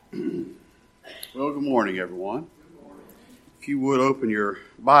Well, good morning, everyone. If you would open your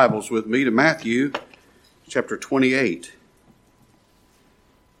Bibles with me to Matthew chapter 28.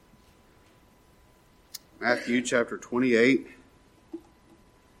 Matthew chapter 28.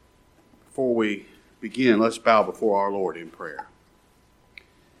 Before we begin, let's bow before our Lord in prayer.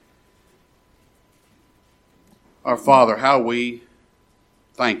 Our Father, how we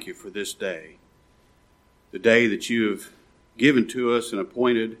thank you for this day, the day that you have given to us and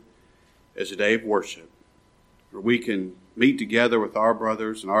appointed as a day of worship, where we can meet together with our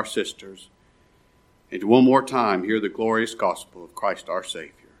brothers and our sisters and to one more time hear the glorious gospel of Christ our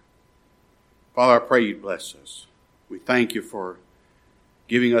Savior. Father, I pray you bless us. We thank you for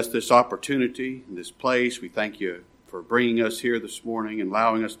giving us this opportunity in this place. We thank you for bringing us here this morning and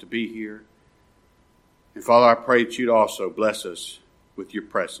allowing us to be here. And Father, I pray that you'd also bless us with your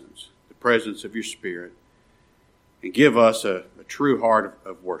presence, the presence of your Spirit, and give us a true heart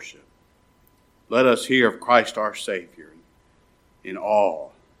of worship. Let us hear of Christ our Savior in awe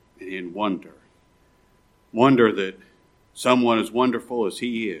and in wonder. Wonder that someone as wonderful as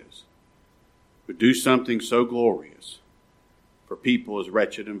he is would do something so glorious for people as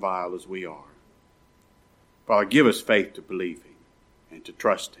wretched and vile as we are. Father, give us faith to believe him and to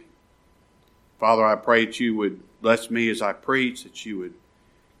trust him. Father, I pray that you would bless me as I preach, that you would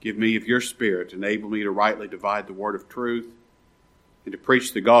give me of your Spirit to enable me to rightly divide the word of truth and to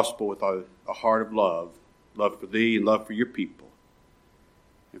preach the gospel with a heart of love for thee and love for your people.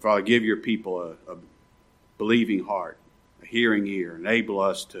 And Father, give your people a believing heart, a hearing ear. Enable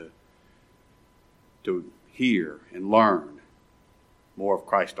us to hear and learn more of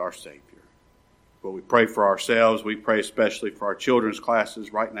Christ our Savior. But we pray for ourselves. We pray especially for our children's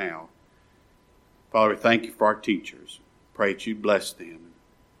classes right now. Father, we thank you for our teachers. Pray that you bless them.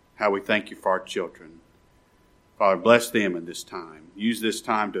 How we thank you for our children. Father, bless them in this time. Use this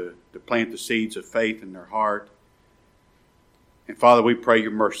time to plant the seeds of faith in their heart. And Father, we pray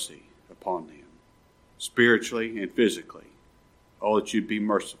your mercy upon them, spiritually and physically. Oh, that you'd be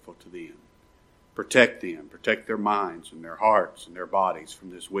merciful to them. Protect them. Protect their minds and their hearts and their bodies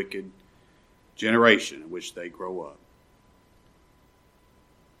from this wicked generation in which they grow up.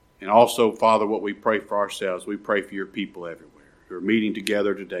 And also, Father, what we pray for ourselves, we pray for your people everywhere who are meeting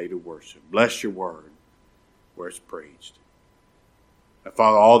together today to worship. Bless your word where it's preached. And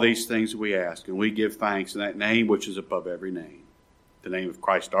Father, all these things we ask, and we give thanks in that name which is above every name, the name of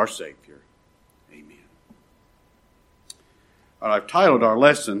Christ our Savior. Amen. I've titled our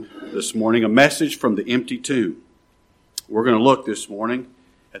lesson this morning, A Message from the Empty Tomb. We're going to look this morning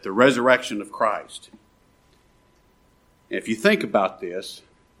at the resurrection of Christ. And if you think about this,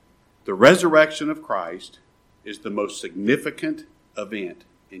 the resurrection of Christ is the most significant event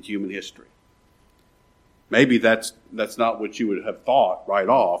in human history. Maybe that's not what you would have thought right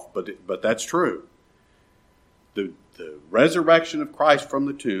off, but that's true. The resurrection of Christ from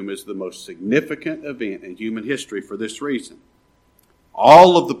the tomb is the most significant event in human history for this reason.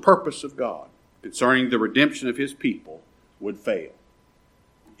 All of the purpose of God concerning the redemption of his people would fail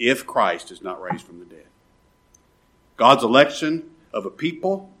if Christ is not raised from the dead. God's election of a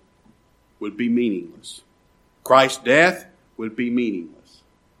people would be meaningless. Christ's death would be meaningless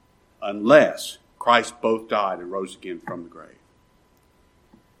unless Christ both died and rose again from the grave.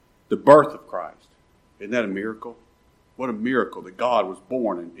 The birth of Christ, isn't that a miracle? What a miracle that God was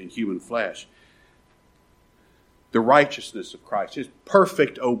born in human flesh. The righteousness of Christ, his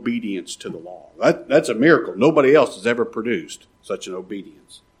perfect obedience to the law. That's a miracle. Nobody else has ever produced such an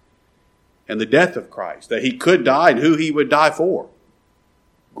obedience. And the death of Christ, that he could die and who he would die for.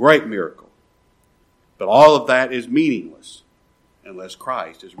 Great miracle. But all of that is meaningless unless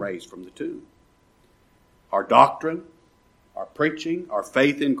Christ is raised from the tomb. Our doctrine, our preaching, our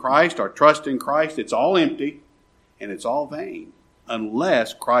faith in Christ, our trust in Christ, it's all empty and it's all vain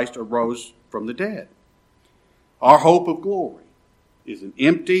unless Christ arose from the dead. Our hope of glory is an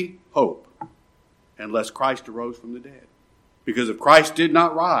empty hope unless Christ arose from the dead. Because if Christ did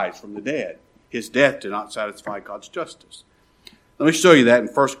not rise from the dead, his death did not satisfy God's justice. Let me show you that in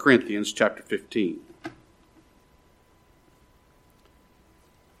 1 Corinthians chapter 15.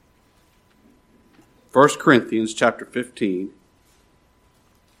 1 Corinthians chapter 15,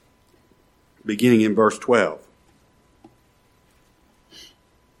 beginning in verse 12.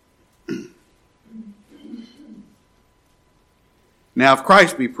 Now if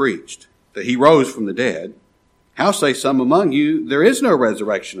Christ be preached, that he rose from the dead, how say some among you, there is no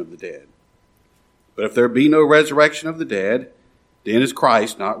resurrection of the dead? But if there be no resurrection of the dead, then is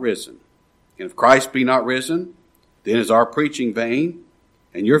Christ not risen. And if Christ be not risen, then is our preaching vain,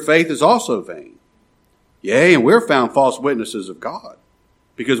 and your faith is also vain. Yea, and we're found false witnesses of God,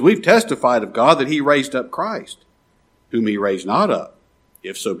 Because we've testified of God that he raised up Christ, whom he raised not up,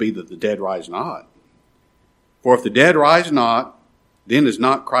 if so be that the dead rise not. For if the dead rise not, then is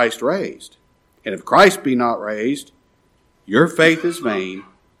not Christ raised. And if Christ be not raised, your faith is vain,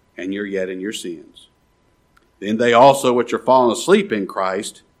 and you're yet in your sins. Then they also which are fallen asleep in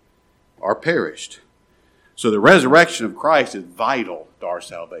Christ are perished. So the resurrection of Christ is vital to our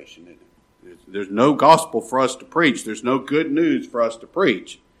salvation, isn't it? There's no gospel for us to preach. There's no good news for us to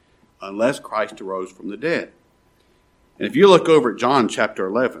preach unless Christ arose from the dead. And if you look over at John chapter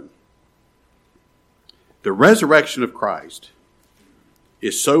 11, the resurrection of Christ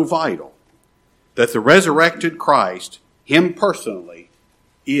is so vital that the resurrected Christ, him personally,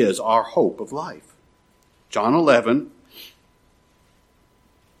 is our hope of life. John 11,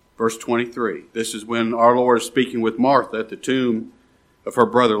 verse 23. This is when our Lord is speaking with Martha at the tomb of her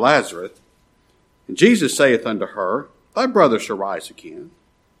brother Lazarus. And Jesus saith unto her, Thy brother shall rise again.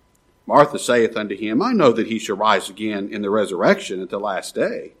 Martha saith unto him, I know that he shall rise again in the resurrection at the last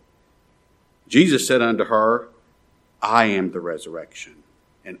day. Jesus said unto her, I am the resurrection,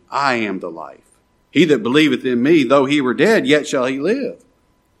 and I am the life. He that believeth in me, though he were dead, yet shall he live.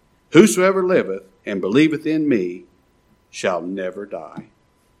 Whosoever liveth and believeth in me shall never die.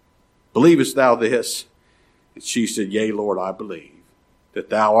 Believest thou this? And she said, Yea, Lord, I believe that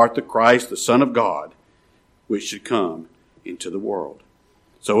thou art the Christ, the Son of God, which should come into the world.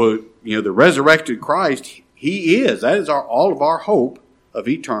 So, the resurrected Christ, he is. That is all of our hope of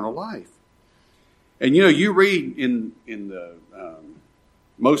eternal life. And, you read in the,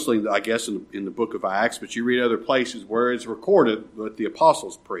 mostly, I guess, in the book of Acts, but you read other places where it's recorded what the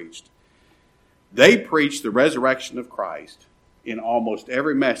apostles preached. They preached the resurrection of Christ in almost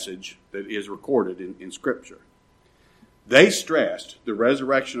every message that is recorded in Scripture. They stressed the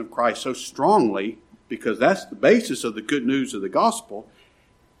resurrection of Christ so strongly because that's the basis of the good news of the gospel,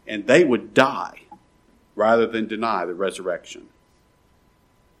 and they would die rather than deny the resurrection.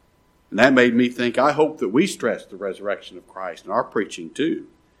 And that made me think, I hope that we stress the resurrection of Christ in our preaching too,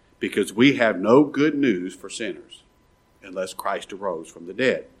 because we have no good news for sinners unless Christ arose from the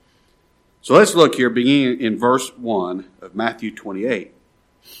dead. So let's look here, beginning in verse 1 of Matthew 28.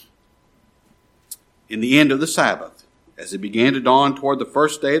 In the end of the Sabbath, as it began to dawn toward the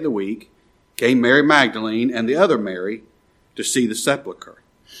first day of the week, came Mary Magdalene and the other Mary to see the sepulchre.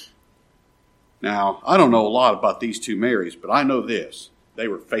 Now, I don't know a lot about these two Marys, but I know this. They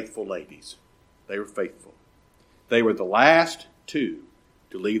were faithful ladies. They were faithful. They were the last two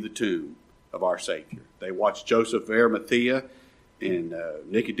to leave the tomb of our Savior. They watched Joseph of Arimathea and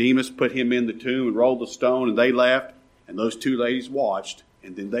Nicodemus put him in the tomb and rolled the stone, and they left, and those two ladies watched,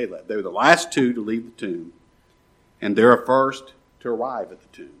 and then they left. They were the last two to leave the tomb, and they're first to arrive at the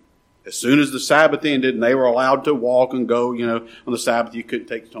tomb. As soon as the Sabbath ended and they were allowed to walk and go, on the Sabbath you couldn't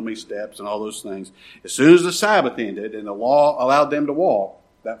take so many steps and all those things. As soon as the Sabbath ended and the law allowed them to walk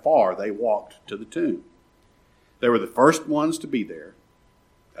that far, they walked to the tomb. They were the first ones to be there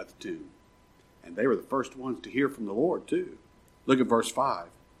at the tomb. And they were the first ones to hear from the Lord too. Look at verse 5.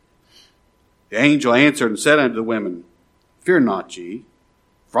 The angel answered and said unto the women, Fear not ye,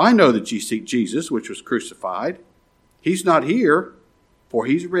 for I know that ye seek Jesus, which was crucified. He's not here, for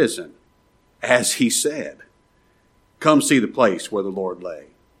he's risen, as he said. Come see the place where the Lord lay,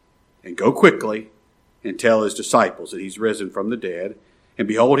 and go quickly and tell his disciples that he's risen from the dead. And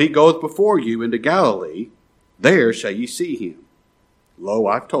behold, he goeth before you into Galilee. There shall ye see him. Lo,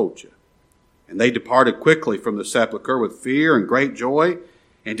 I've told you. And they departed quickly from the sepulchre with fear and great joy,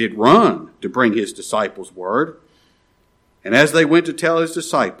 and did run to bring his disciples word. And as they went to tell his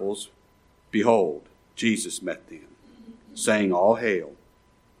disciples, behold, Jesus met them, saying, All hail.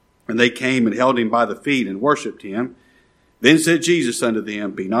 And they came and held him by the feet and worshipped him. Then said Jesus unto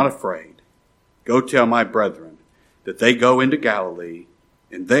them, Be not afraid. Go tell my brethren that they go into Galilee,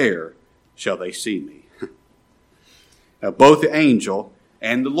 and there shall they see me. Now both the angel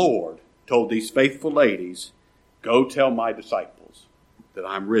and the Lord told these faithful ladies, Go tell my disciples that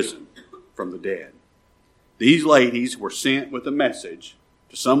I'm risen from the dead. These ladies were sent with a message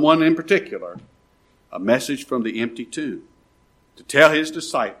to someone in particular, a message from the empty tomb, to tell his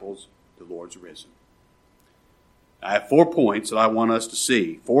disciples the Lord's risen. I have 4 points that I want us to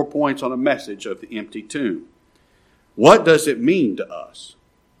see. 4 points on a message of the empty tomb. What does it mean to us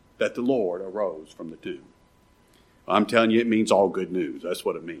that the Lord arose from the tomb? I'm telling you, it means all good news. That's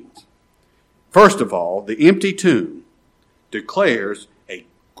what it means. First of all, the empty tomb declares a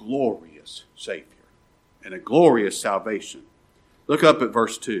glorious Savior and a glorious salvation. Look up at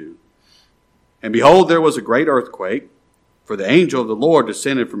verse 2. And behold, there was a great earthquake, for the angel of the Lord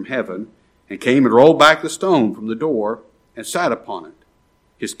descended from heaven, and came and rolled back the stone from the door, and sat upon it.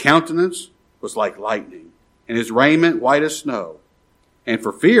 His countenance was like lightning, and his raiment white as snow. And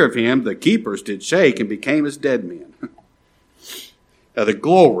for fear of him, the keepers did shake and became as dead men. Now the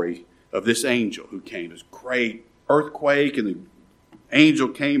glory of this angel who came, this great earthquake, and the angel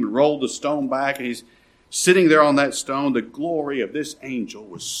came and rolled the stone back, and he's sitting there on that stone. The glory of this angel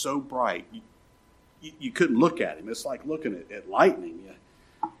was so bright, you couldn't look at him. It's like looking at lightning.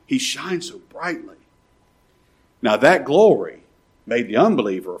 He shines so brightly. Now that glory made the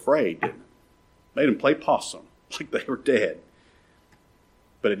unbeliever afraid, didn't it? Made him play possum, like they were dead.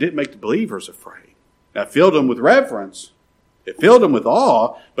 But it didn't make the believers afraid. Now, it filled them with reverence. It filled them with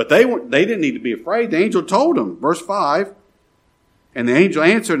awe, but they didn't need to be afraid. The angel told them, verse 5, and the angel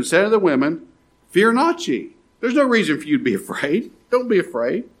answered and said to the women, "Fear not ye." There's no reason for you to be afraid. Don't be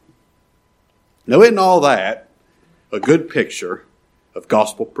afraid. Now, isn't all that a good picture of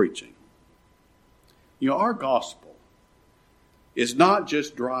gospel preaching? You know, our gospel is not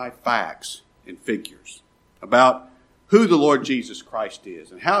just dry facts and figures about who the Lord Jesus Christ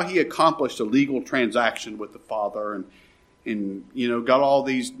is and how he accomplished a legal transaction with the Father and got all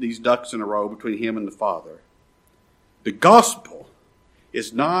these ducks in a row between him and the Father. The gospel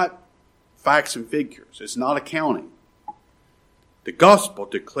is not facts and figures. It's not accounting. The gospel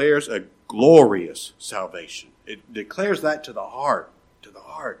declares a glorious salvation. It declares that to the heart.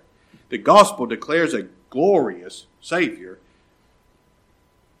 The gospel declares a glorious Savior.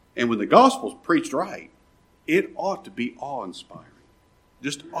 And when the gospel's preached right, it ought to be awe-inspiring.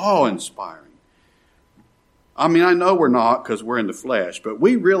 Just awe-inspiring. I mean, I know we're not because we're in the flesh, but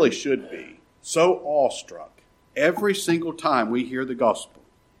we really should be so awestruck every single time we hear the gospel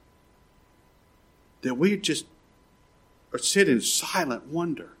that we just sit in silent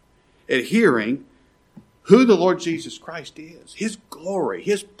wonder at hearing who the Lord Jesus Christ is, his glory,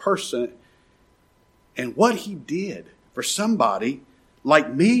 his person, and what he did for somebody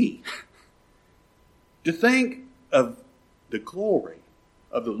like me. To think of the glory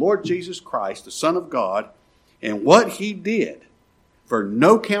of the Lord Jesus Christ, the Son of God, and what he did for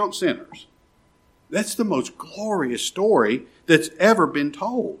no-count sinners. That's the most glorious story that's ever been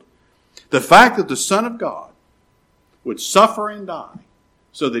told. The fact that the Son of God would suffer and die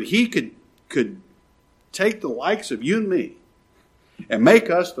so that he could take the likes of you and me and make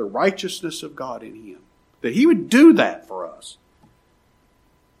us the righteousness of God in him. That he would do that for us.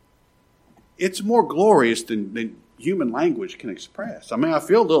 It's more glorious than human language can express. I mean, I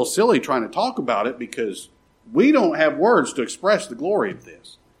feel a little silly trying to talk about it because we don't have words to express the glory of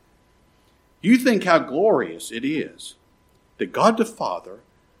this. You think how glorious it is that God the Father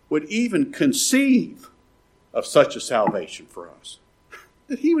would even conceive of such a salvation for us.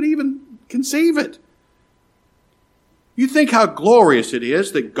 That he would even conceive it. You think how glorious it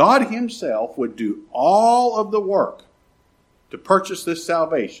is that God himself would do all of the work to purchase this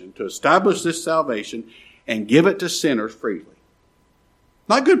salvation, to establish this salvation, and give it to sinners freely.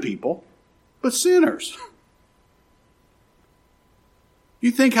 Not good people, but sinners.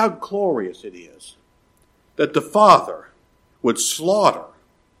 You think how glorious it is that the Father would slaughter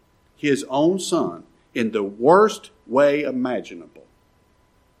his own Son in the worst way imaginable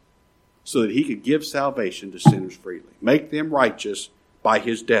so that he could give salvation to sinners freely, make them righteous by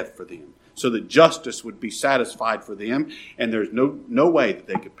his death for them, so that justice would be satisfied for them, and there's no way that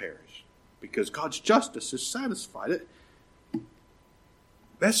they could perish, because God's justice is satisfied.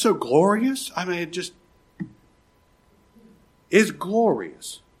 That's so glorious. I mean, it just is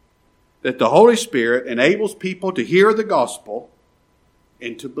glorious that the Holy Spirit enables people to hear the gospel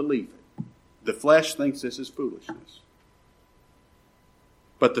and to believe it. The flesh thinks this is foolishness.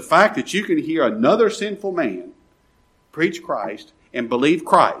 But the fact that you can hear another sinful man preach Christ and believe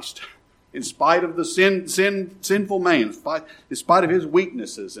Christ, in spite of the sinful man, in spite of his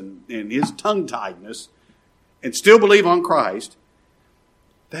weaknesses and his tongue-tiedness, and still believe on Christ,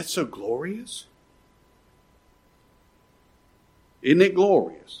 that's so glorious. Isn't it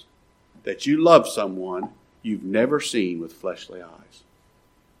glorious that you love someone you've never seen with fleshly eyes?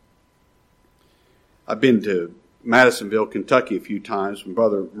 I've been to Madisonville, Kentucky a few times when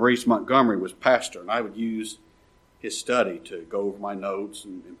Brother Maurice Montgomery was pastor, and I would use his study to go over my notes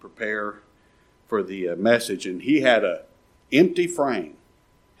and prepare for the message. And he had an empty frame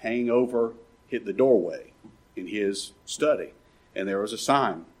hanging over the doorway in his study, and there was a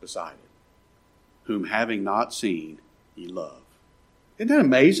sign beside it, "Whom having not seen, ye love." Isn't that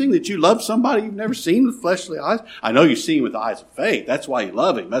amazing that you love somebody you've never seen with fleshly eyes? I know you see him with the eyes of faith. That's why you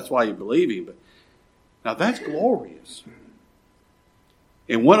love him. That's why you believe him. But now that's glorious.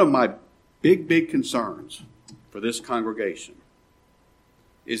 And one of my big concerns for this congregation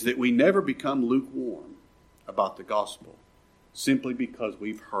is that we never become lukewarm about the gospel. simply because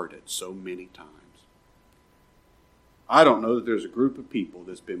we've heard it so many times. I don't know that there's a group of people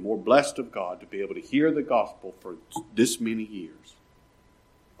that's been more blessed of God to be able to hear the gospel for this many years.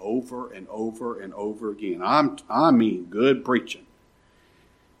 Over and over and over again. I mean good preaching.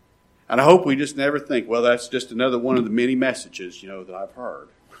 And I hope we just never think, well, that's just another one of the many messages, that I've heard.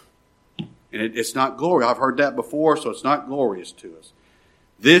 And it's not glorious. I've heard that before, so it's not glorious to us.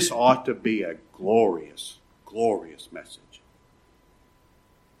 This ought to be a glorious, glorious message.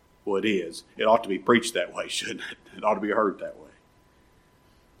 Well, it is. It ought to be preached that way, shouldn't it? It ought to be heard that way.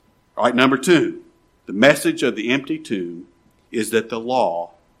 All right, number 2. The message of the empty tomb is that the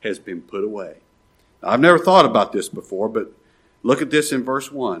law has been put away. Now, I've never thought about this before, but look at this in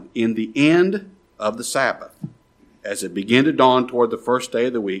verse 1. In the end of the Sabbath, as it began to dawn toward the first day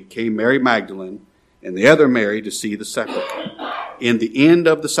of the week, came Mary Magdalene and the other Mary to see the sepulchre. In the end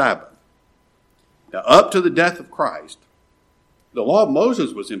of the Sabbath. Now, up to the death of Christ, the law of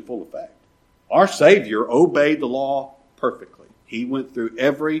Moses was in full effect. Our Savior obeyed the law perfectly. He went through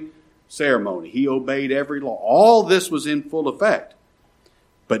every ceremony. He obeyed every law. All this was in full effect.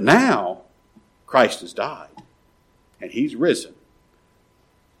 But now, Christ has died. And He's risen.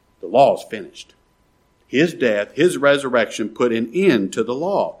 The law is finished. His death, His resurrection put an end to the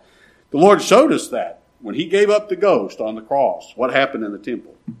law. The Lord showed us that when He gave up the ghost on the cross. What happened in the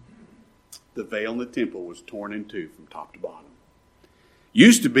temple? The veil in the temple was torn in two from top to bottom.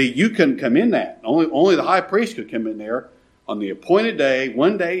 Used to be you couldn't come in that. Only the high priest could come in there on the appointed day,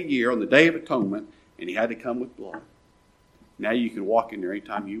 one day a year, on the Day of Atonement, and he had to come with blood. Now you can walk in there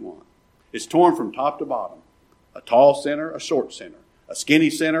anytime you want. It's torn from top to bottom. A tall sinner, a short sinner, a skinny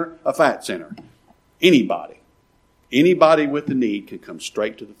sinner, a fat sinner. Anybody with the need can come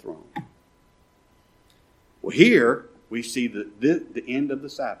straight to the throne. Well, here we see the end of the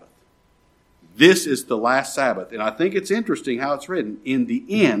Sabbath. This is the last Sabbath. And I think it's interesting how it's written, in the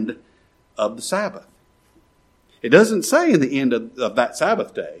end of the Sabbath. It doesn't say in the end of that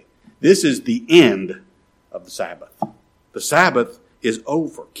Sabbath day. This is the end of the Sabbath. The Sabbath is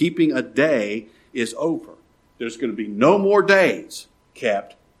over. Keeping a day is over. There's going to be no more days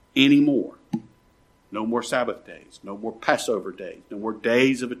kept anymore. No more Sabbath days. No more Passover days. No more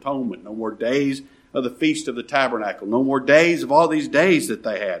days of atonement. No more days of the Feast of the Tabernacle. No more days of all these days that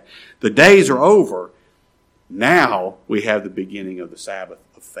they had. The days are over. Now we have the beginning of the Sabbath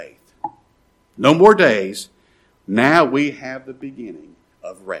of faith. No more days. Now we have the beginning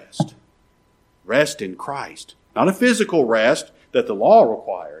of rest. Rest in Christ. Not a physical rest that the law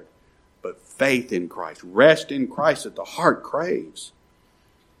required, but faith in Christ. Rest in Christ that the heart craves.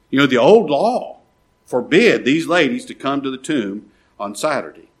 The old law forbid these ladies to come to the tomb on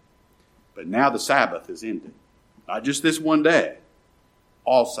Saturday. But now the Sabbath is ended. Not just this one day.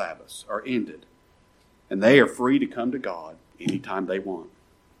 All Sabbaths are ended. And they are free to come to God anytime they want.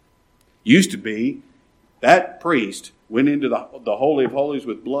 Used to be that priest went into the Holy of Holies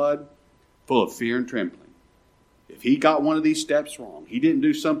with blood full of fear and trembling. If he got one of these steps wrong, he didn't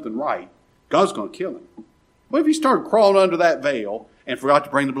do something right, God's going to kill him. What if he started crawling under that veil and forgot to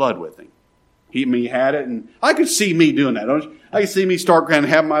bring the blood with him? He had it, and I could see me doing that. I could see me start kind of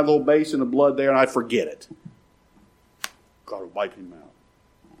having my little basin of blood there, and I'd forget it. God would wipe him out.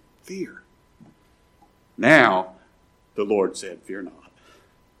 Fear. Now, the Lord said, fear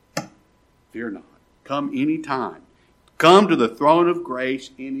not. Fear not. Come anytime. Come to the throne of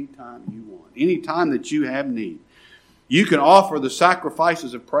grace anytime you want. Anytime that you have need. You can offer the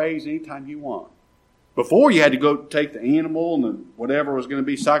sacrifices of praise anytime you want. Before, you had to go take the animal and whatever was going to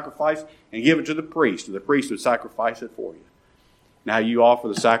be sacrificed and give it to the priest, and the priest would sacrifice it for you. Now you offer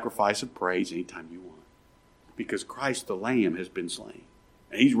the sacrifice of praise anytime you want, because Christ the Lamb has been slain.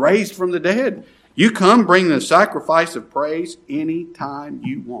 And He's raised from the dead. You come bring the sacrifice of praise anytime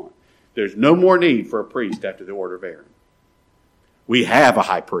you want. There's no more need for a priest after the order of Aaron. We have a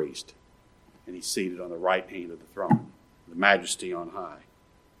high priest, and He's seated on the right hand of the throne, the majesty on high.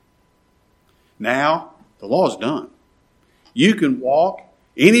 Now, the law is done. You can walk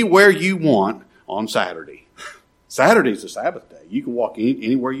anywhere you want on Saturday. Saturday's the Sabbath day. You can walk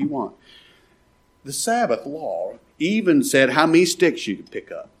anywhere you want. The Sabbath law even said how many sticks you can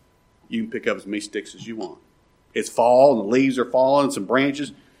pick up. You can pick up as many sticks as you want. It's fall and the leaves are falling and some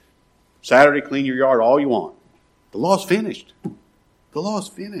branches. Saturday, clean your yard all you want. The law's finished. The law's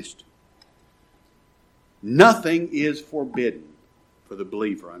finished. Nothing is forbidden for the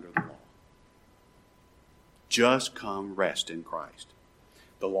believer under the law. Just come rest in Christ.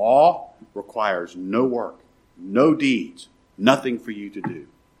 The law requires no work, no deeds, nothing for you to do.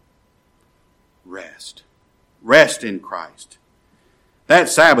 Rest. Rest in Christ. That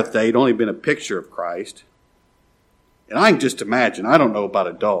Sabbath day had only been a picture of Christ. And I can just imagine, I don't know about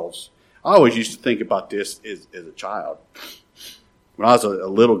adults. I always used to think about this as a child. When I was a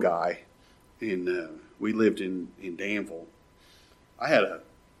little guy, and we lived in Danville, I had a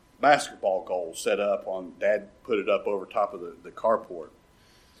basketball goal set up on, Dad put it up over top of the carport.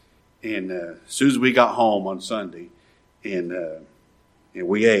 And as soon as we got home on Sunday, and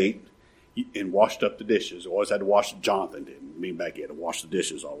we ate and washed up the dishes. Always had to wash. Jonathan didn't. Me and Becky had to wash the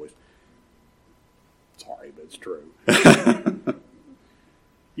dishes always. Sorry, but it's true.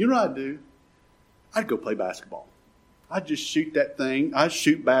 You know what I'd do? I'd go play basketball. I'd just shoot that thing. I'd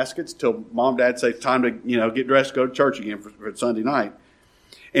shoot baskets till Mom and Dad say it's time to get dressed, go to church again for Sunday night.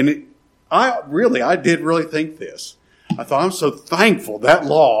 And I did really think this. I thought, I'm so thankful that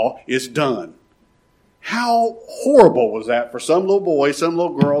law is done. How horrible was that for some little boy, some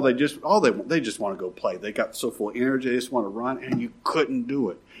little girl? They just want to go play. They got so full of energy, they just want to run, and you couldn't do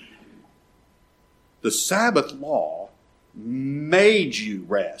it. The Sabbath law made you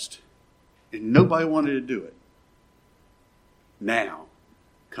rest, and nobody wanted to do it. Now,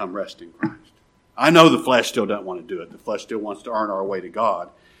 come rest in Christ. I know the flesh still doesn't want to do it. The flesh still wants to earn our way to God.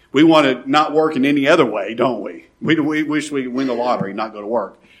 We want to not work in any other way, don't we? We wish we could win the lottery and not go to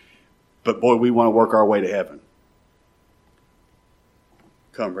work. But boy, we want to work our way to heaven.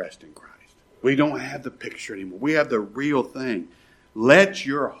 Come rest in Christ. We don't have the picture anymore. We have the real thing. Let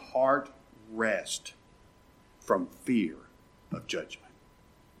your heart rest from fear of judgment.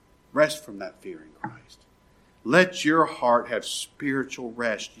 Rest from that fear in Christ. Let your heart have spiritual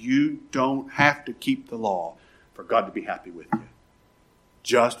rest. You don't have to keep the law for God to be happy with you.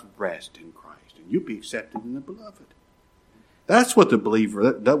 Just rest in Christ, and you'll be accepted in the beloved. That's what the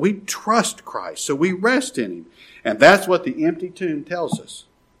believer, that we trust Christ, so we rest in Him. And that's what the empty tomb tells us.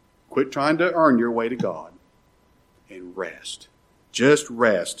 Quit trying to earn your way to God and rest. Just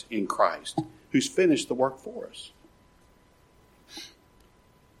rest in Christ, who's finished the work for us.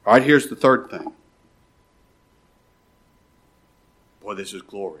 All right, here's the third thing. Boy, this is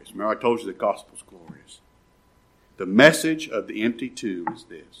glorious. Remember, I told you the gospel's glorious. The message of the empty tomb is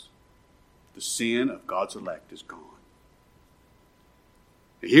this. The sin of God's elect is gone.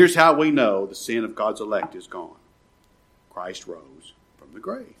 Here's how we know the sin of God's elect is gone. Christ rose from the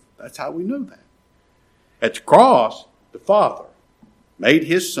grave. That's how we know that. At the cross, the Father made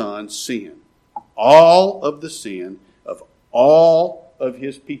His Son sin. All of the sin of all of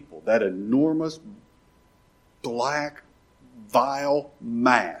His people. That enormous, black, vile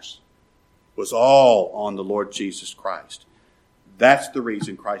mass was all on the Lord Jesus Christ. That's the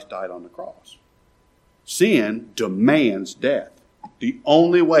reason Christ died on the cross. Sin demands death. The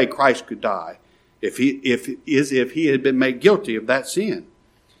only way Christ could die if he had been made guilty of that sin.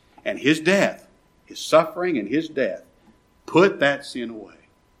 And His death, His suffering and His death, put that sin away.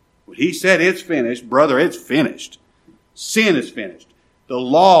 When He said it's finished, brother, it's finished. Sin is finished. The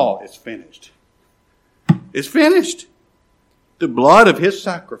law is finished. It's finished. The blood of His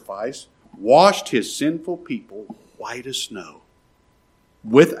sacrifice washed His sinful people white as snow,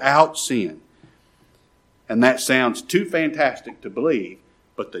 without sin. And that sounds too fantastic to believe,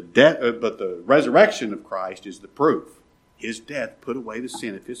 but the resurrection of Christ is the proof. His death put away the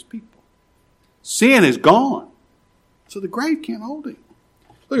sin of His people. Sin is gone, so the grave can't hold Him.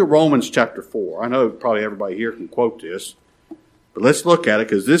 Look at Romans chapter 4. I know probably everybody here can quote this, but let's look at it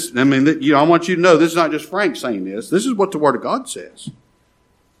because I want you to know this is not just Frank saying this. This is what the Word of God says.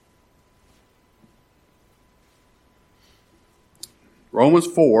 Romans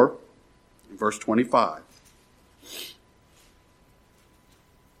 4, verse 25.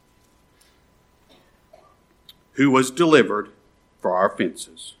 Who was delivered for our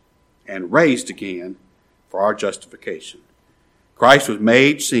offenses and raised again for our justification. Christ was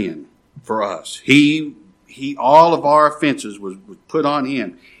made sin for us. He all of our offenses was put on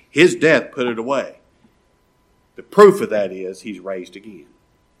Him. His death put it away. The proof of that is He's raised again.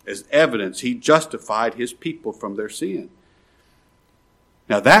 As evidence, He justified His people from their sin.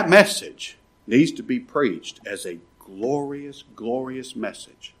 Now that message needs to be preached as a glorious, glorious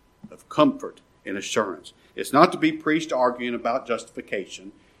message of comfort and assurance. It's not to be preached arguing about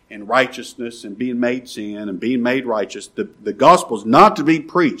justification and righteousness and being made sin and being made righteous. The gospel is not to be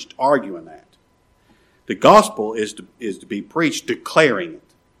preached arguing that. The gospel is to be preached declaring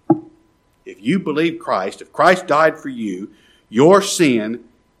it. If you believe Christ, if Christ died for you, your sin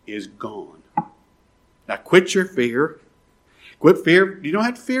is gone. Now quit your fear. Quit fear. You don't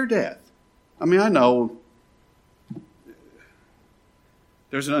have to fear death. I know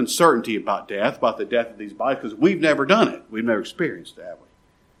there's an uncertainty about death, about the death of these bodies, because we've never done it. We've never experienced it, have we?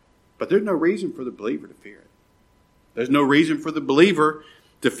 But there's no reason for the believer to fear it. There's no reason for the believer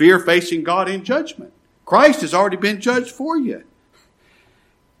to fear facing God in judgment. Christ has already been judged for you.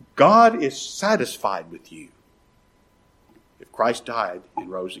 God is satisfied with you if Christ died and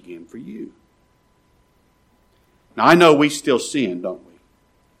rose again for you. Now, I know we still sin, don't we?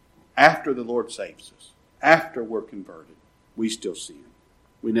 After the Lord saves us, after we're converted, we still sin.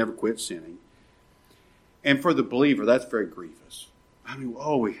 We never quit sinning. And for the believer, that's very grievous. I mean,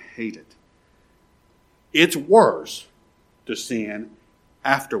 we hate it. It's worse to sin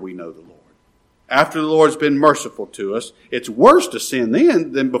after we know the Lord. After the Lord's been merciful to us, it's worse to sin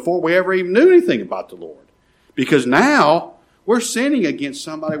then than before we ever even knew anything about the Lord. Because now we're sinning against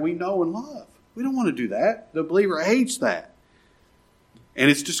somebody we know and love. We don't want to do that. The believer hates that. And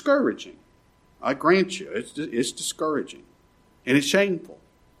it's discouraging. I grant you, it's discouraging. And it's shameful.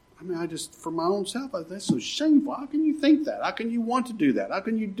 I mean, for my own self, that's so shameful. How can you think that? How can you want to do that? How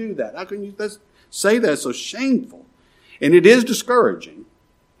can you do that? How can you say that? It's so shameful. And it is discouraging.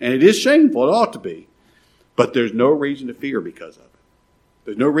 And it is shameful. It ought to be. But there's no reason to fear because of it.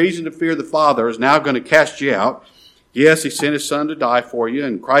 There's no reason to fear the Father is now going to cast you out. Yes, He sent His Son to die for you,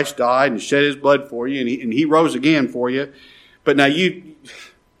 and Christ died and shed His blood for you, and He rose again for you. But now you've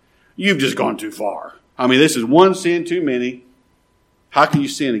just gone too far. I mean, this is one sin too many. How can you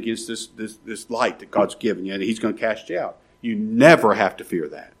sin against this light that God's given you, and He's going to cast you out? You never have to fear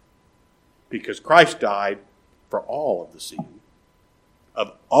that. Because Christ died for all of the sin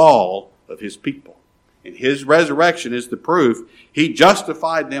of all of His people. And His resurrection is the proof He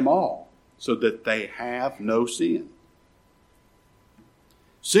justified them all so that they have no sin.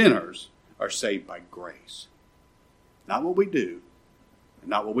 Sinners are saved by grace. Not what we do, and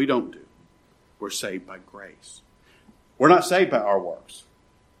not what we don't do. We're saved by grace. We're not saved by our works.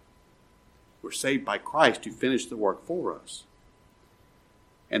 We're saved by Christ who finished the work for us.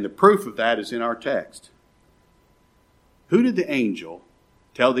 And the proof of that is in our text. Who did the angel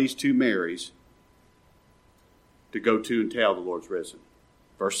tell these two Marys to go to and tell the Lord's risen?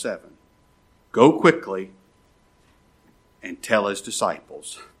 Verse 7. Go quickly and tell His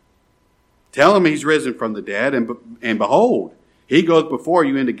disciples. Tell Him He's risen from the dead, and behold, He goeth before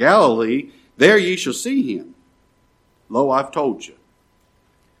you into Galilee. There ye shall see Him. Lo, I've told you.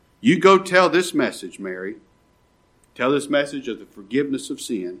 You go tell this message, Mary. Tell this message of the forgiveness of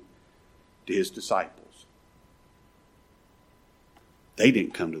sin to His disciples. They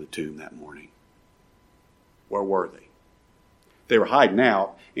didn't come to the tomb that morning. Where were they? They were hiding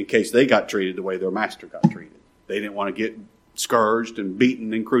out in case they got treated the way their master got treated. They didn't want to get scourged and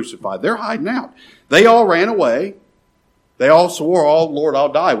beaten and crucified. They're hiding out. They all ran away. They all swore, "Oh, Lord,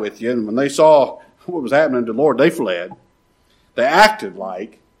 I'll die with you." And when they saw what was happening to the Lord, they fled. They acted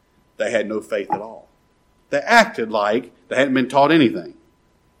like they had no faith at all. They acted like they hadn't been taught anything.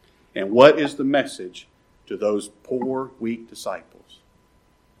 And what is the message to those poor, weak disciples?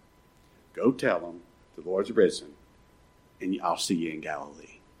 Go tell them the Lord's risen, and I'll see you in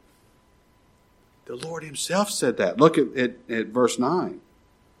Galilee. The Lord Himself said that. Look at verse 9.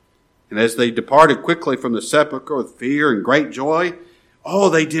 And as they departed quickly from the sepulchre with fear and great joy,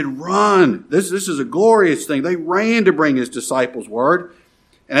 they did run. This is a glorious thing. They ran to bring His disciples word.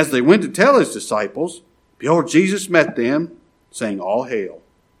 And as they went to tell His disciples, behold, Jesus met them, saying, All hail.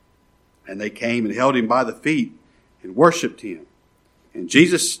 And they came and held Him by the feet and worshipped Him. And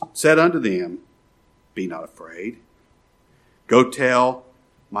Jesus said unto them, Be not afraid. Go tell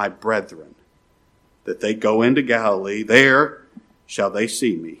my brethren that they go into Galilee. There shall they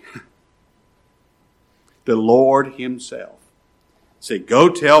see me. The Lord Himself said, Go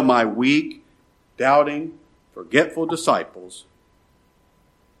tell my weak, doubting, forgetful disciples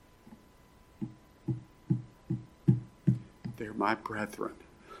they're my brethren.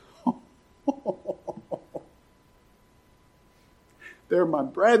 They're my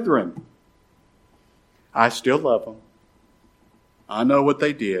brethren. I still love them. I know what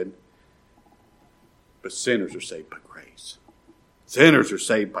they did. But sinners are saved by grace. Sinners are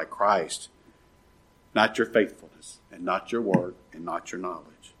saved by Christ. Not your faithfulness, and not your word, and not your knowledge.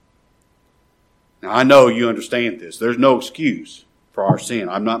 Now, I know you understand this. There's no excuse for our sin.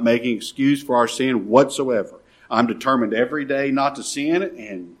 I'm not making excuse for our sin whatsoever. I'm determined every day not to sin,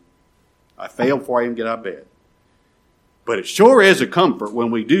 and I fail before I even get out of bed. But it sure is a comfort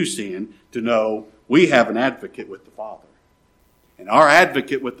when we do sin to know we have an advocate with the Father. And our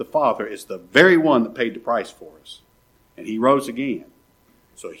advocate with the Father is the very one that paid the price for us. And He rose again.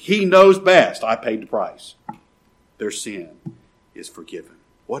 So He knows best. I paid the price. Their sin is forgiven.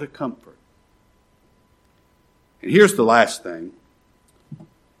 What a comfort. And here's the last thing.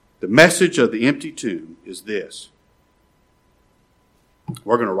 The message of the empty tomb is this.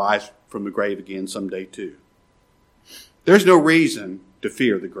 We're going to rise from the grave again someday too. There's no reason to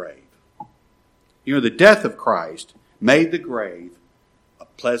fear the grave. You know, the death of Christ made the grave a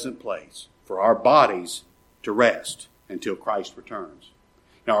pleasant place for our bodies to rest until Christ returns.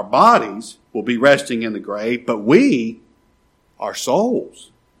 Now, our bodies will be resting in the grave, but we, our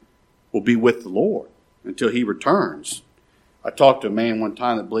souls, will be with the Lord until he returns. I talked to a man one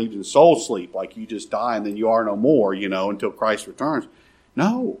time that believed in soul sleep, like you just die and then you are no more, until Christ returns.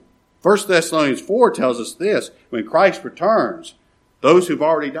 No. 1 Thessalonians 4 tells us this: when Christ returns, those who've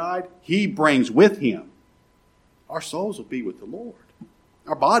already died, he brings with him. Our souls will be with the Lord.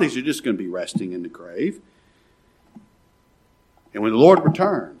 Our bodies are just going to be resting in the grave. And when the Lord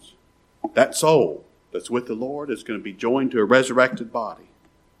returns, that soul that's with the Lord is going to be joined to a resurrected body.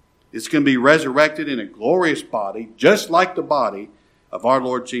 It's going to be resurrected in a glorious body, just like the body of our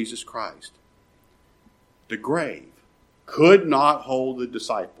Lord Jesus Christ. The grave could not hold the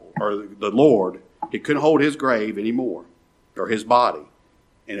disciple, or the Lord. It couldn't hold his grave anymore, or his body.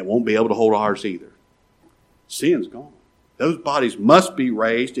 And it won't be able to hold ours either. Sin's gone. Those bodies must be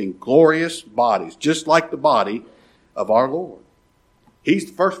raised in glorious bodies, just like the body of our Lord. He's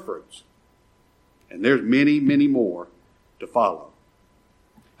the first fruits. And there's many, many more to follow.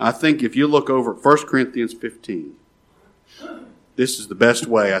 I think if you look over at 1 Corinthians 15, this is the best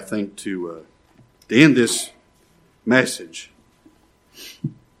way, I think, to end this message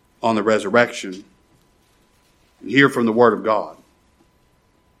on the resurrection and hear from the Word of God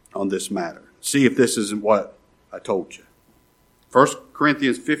on this matter. See if this isn't what I told you. 1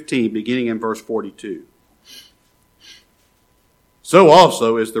 Corinthians 15, beginning in verse 42. So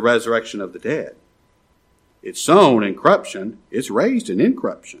also is the resurrection of the dead. It's sown in corruption, it's raised in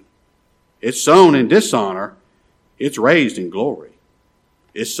incorruption. It's sown in dishonor, it's raised in glory.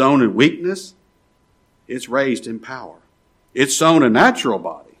 It's sown in weakness, it's raised in power. It's sown a natural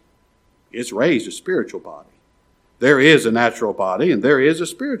body, it's raised a spiritual body. There is a natural body and there is a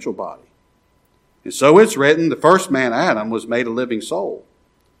spiritual body. And so it's written, the first man, Adam, was made a living soul.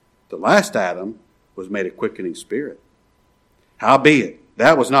 The last Adam was made a quickening spirit. Howbeit,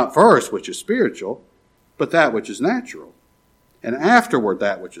 that was not first which is spiritual, but that which is natural, and afterward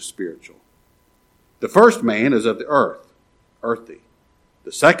that which is spiritual. The first man is of the earth, earthy.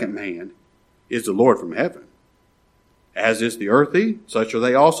 The second man is the Lord from heaven. As is the earthy, such are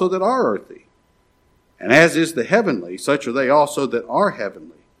they also that are earthy. And as is the heavenly, such are they also that are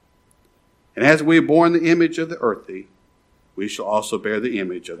heavenly. And as we have borne the image of the earthy, we shall also bear the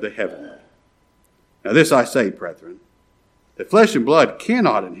image of the heavenly. Now this I say, brethren, that flesh and blood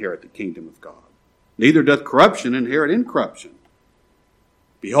cannot inherit the kingdom of God. Neither doth corruption inherit incorruption.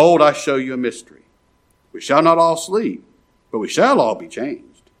 Behold, I show you a mystery. We shall not all sleep, but we shall all be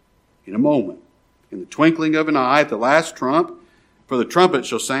changed. In a moment, in the twinkling of an eye, at the last trump, for the trumpet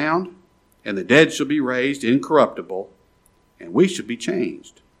shall sound, and the dead shall be raised incorruptible, and we shall be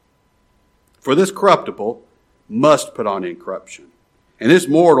changed. For this corruptible must put on incorruption, and this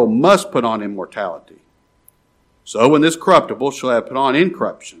mortal must put on immortality. So when this corruptible shall have put on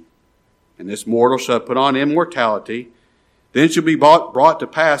incorruption, and this mortal shall put on immortality, then shall be brought to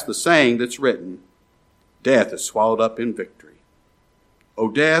pass the saying that's written, Death is swallowed up in victory. O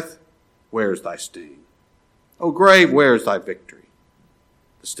death, where is thy sting? O grave, where is thy victory?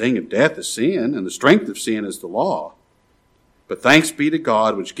 The sting of death is sin, and the strength of sin is the law. But thanks be to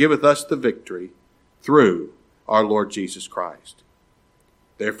God, which giveth us the victory through our Lord Jesus Christ.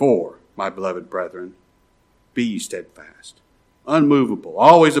 Therefore, my beloved brethren, be ye steadfast, unmovable,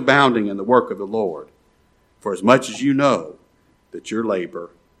 always abounding in the work of the Lord, for as much as you know that your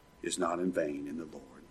labor is not in vain in the Lord.